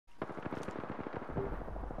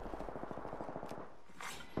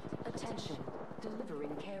Attention,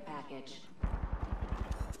 delivering care package.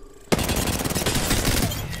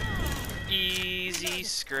 Easy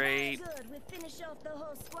scrape. Good, we finish off the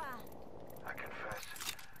whole squad. I confess,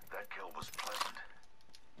 that kill was pleasant.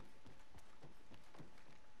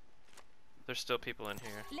 There's still people in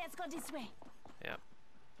here. Let's go this way. Yep.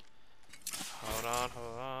 Hold on,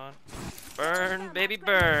 hold on. Burn, baby,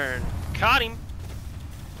 burn. Caught him.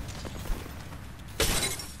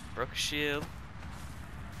 Broke a shield.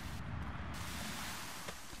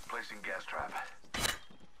 Placing gas trap.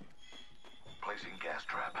 Placing gas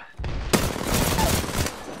trap.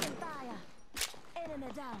 Taking fire.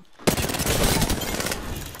 Enemy down.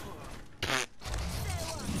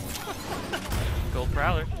 Gold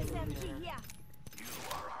Prowler. SMG, yeah. You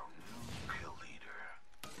are our new kill leader.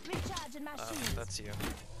 Recharging my Oh, shields. that's you.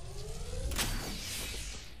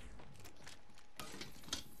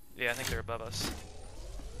 Yeah, I think they're above us.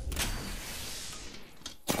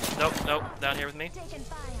 Nope, nope. Down here with me. Taking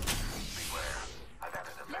fire. Beware. I've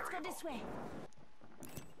added a Let's go variable. this way.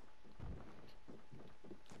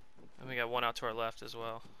 And we got one out to our left as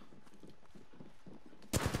well.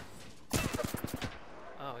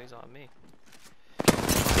 Oh, he's on me.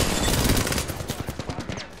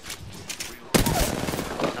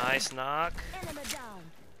 Nice knock. Enemy down.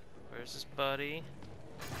 Where's his buddy?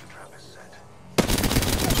 Trap is set.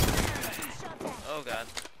 Shot at. Oh god.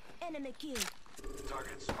 Enemy killed.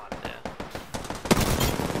 Target spotted. Yeah,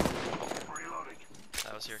 Reloading.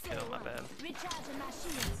 that was your kill, my bad. Recharging my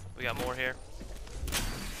shields. We got more here.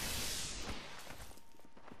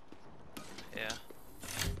 Yeah.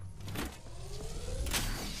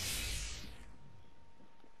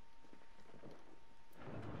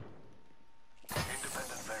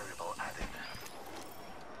 Independent variable added.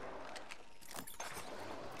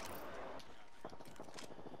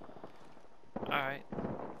 Alright.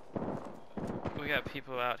 We got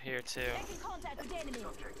people out here too. Making contact with enemy.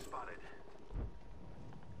 Subject spotted.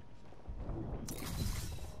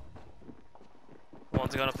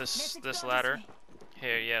 One's going up this ladder.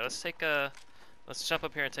 Here, yeah, let's take a let's jump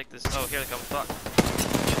up here and take this. Oh, here they come. Fuck.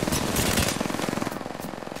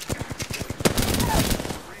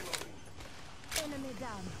 Enemy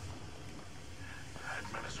down.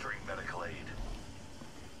 Administering medical aid.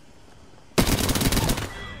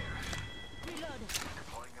 Reloading.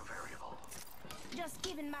 Deploying a variable. Just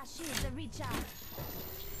giving my shields a recharge.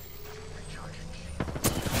 Recharging shield.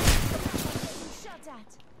 Getting shot at.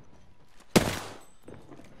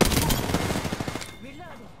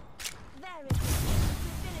 Reloading. There it is.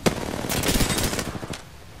 We finished.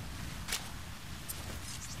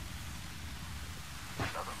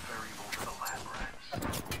 Another variable to the lab rats.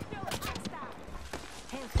 Throw a hostile.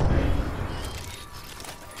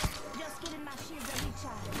 Just giving my shields a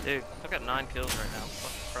recharge. Dude, I've got 9 kills right now. I'm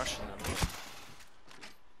fucking crushing them.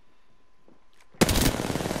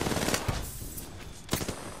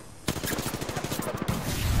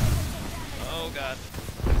 Oh god.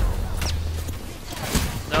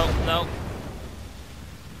 Nope, nope.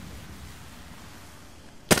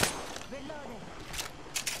 Reloading.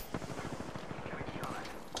 Getting shot.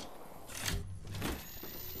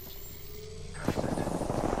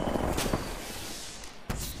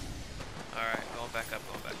 Alright, going back up,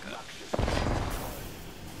 going back up.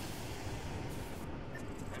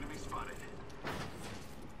 Enemy spotted.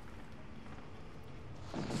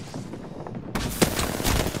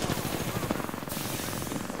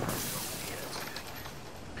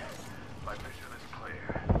 My vision is clear.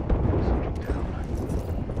 Subject down.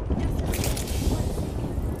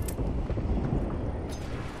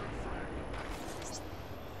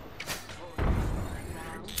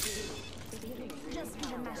 Just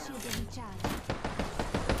giving my shields a recharge.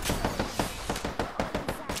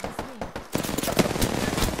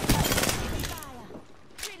 Fire.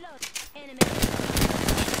 Reload. Enemy.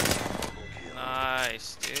 Nice,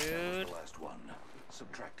 dude. The last one.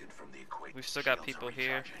 Subtracted from the equation. We've still got Shields people are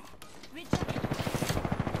here. recharging. Recharge.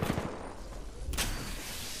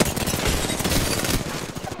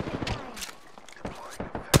 Deploying a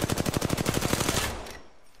variable.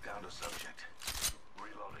 Down to subject.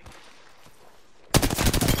 Reloading.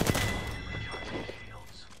 Recharging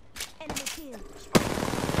shields. Enemy killed.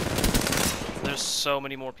 There's so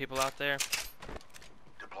many more people out there.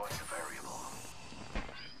 Deploying a variable.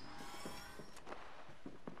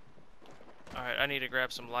 Alright, I need to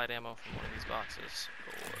grab some light ammo from one of these boxes,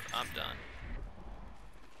 or I'm done.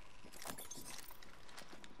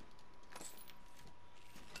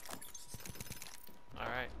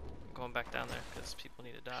 Alright, I'm going back down there because people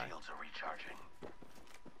need to die. Shields are recharging.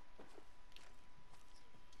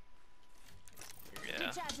 Yeah.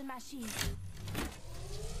 Recharging my shield.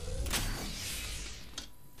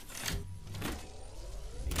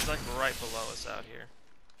 right below us out here.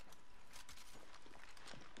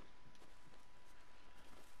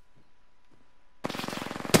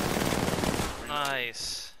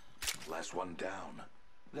 Nice. Last one down.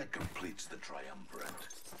 That completes the triumvirate.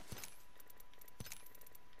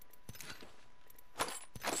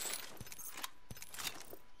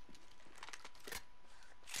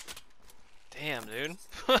 Damn, dude.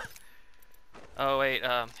 Oh wait,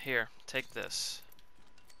 here, take this.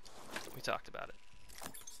 We talked about it.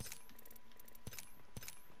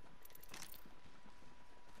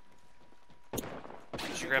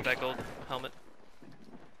 Did you grab that gold helmet?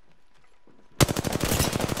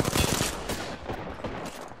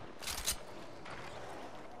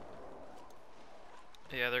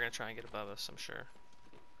 Yeah, they're gonna try and get above us, I'm sure.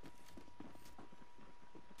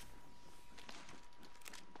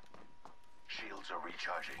 Shields are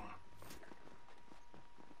recharging.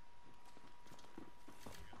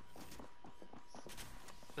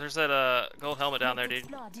 There's that gold helmet down there, Let's dude.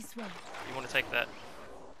 explore this way. You want to take that?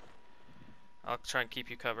 I'll try and keep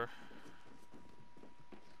you cover.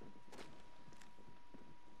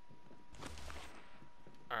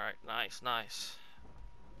 Alright, nice, nice.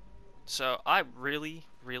 So, I really,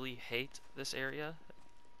 really hate this area.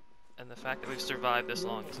 And the fact that we've survived this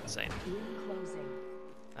long is insane. Ring closing.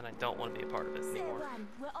 And I don't want to be a part of it Say anymore. one,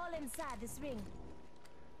 we're all inside this ring.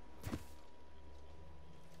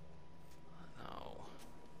 No.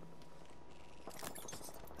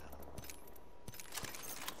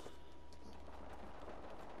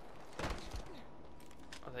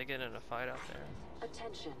 Are they getting in a fight out there?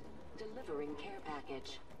 Attention. Delivering care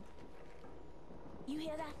package. You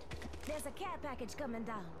hear that? There's a care package coming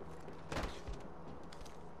down.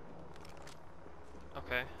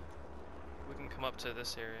 Okay. We can come up to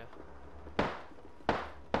this area.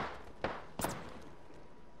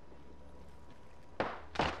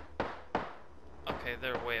 Okay,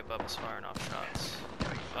 they're way above us firing off shots.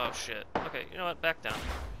 Oh shit. Okay, you know what? Back down.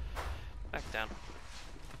 Back down.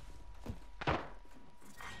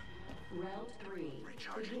 Round 3.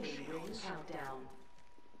 Recharging Beginning ring shields. countdown.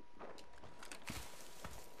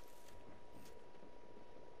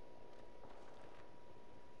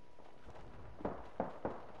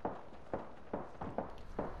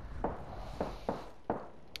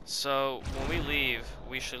 So, when we leave,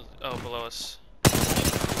 we should... Oh, below us.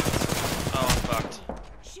 Oh, I'm fucked.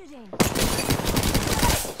 Shooting.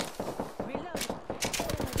 Reload.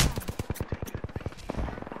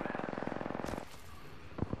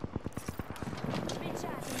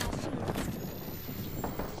 Recharging my shields.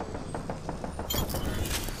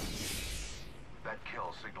 That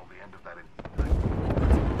kill signaled the end of that. We're putting up a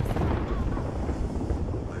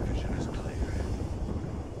small My vision is clear.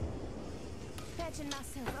 patching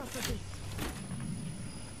myself up a bit.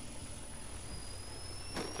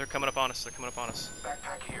 They're coming up on us. They're coming up on us.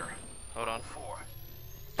 Backpack here. Hold on. 4.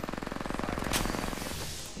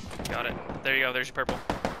 Got it. There you go. There's your purple.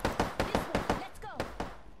 This way, let's go.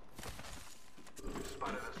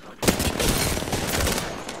 Spotted a subject.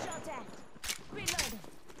 Shot at. Reloading.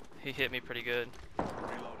 He hit me pretty good.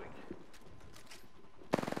 Reloading.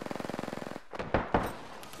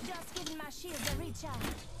 Just giving my shields a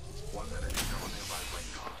recharge. 1 minute until a nearby ring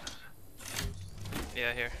closes.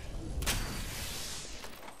 Yeah, here.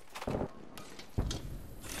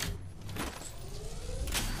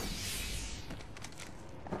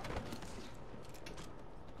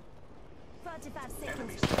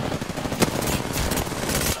 Enemies.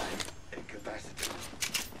 Incapacitated.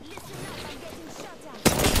 Listen up, I'm getting shot at.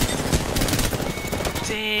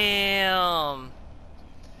 Damn!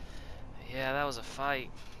 Yeah, that was a fight.